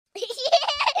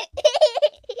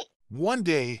One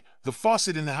day, the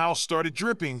faucet in the house started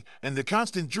dripping, and the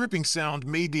constant dripping sound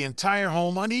made the entire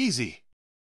home uneasy.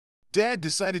 Dad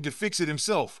decided to fix it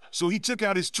himself, so he took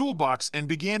out his toolbox and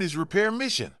began his repair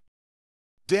mission.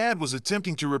 Dad was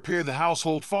attempting to repair the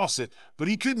household faucet, but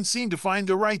he couldn't seem to find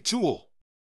the right tool.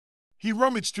 He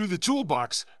rummaged through the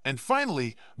toolbox, and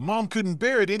finally, Mom couldn't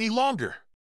bear it any longer.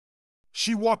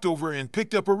 She walked over and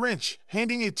picked up a wrench,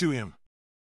 handing it to him.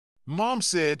 Mom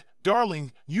said,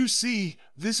 "Darling, you see,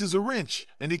 this is a wrench,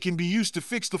 and it can be used to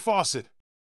fix the faucet."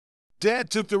 Dad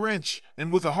took the wrench,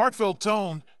 and with a heartfelt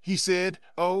tone, he said,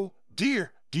 "Oh,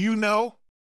 dear, do you know?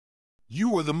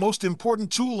 You are the most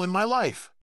important tool in my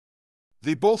life."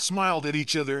 They both smiled at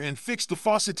each other and fixed the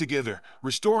faucet together,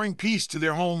 restoring peace to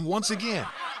their home once again.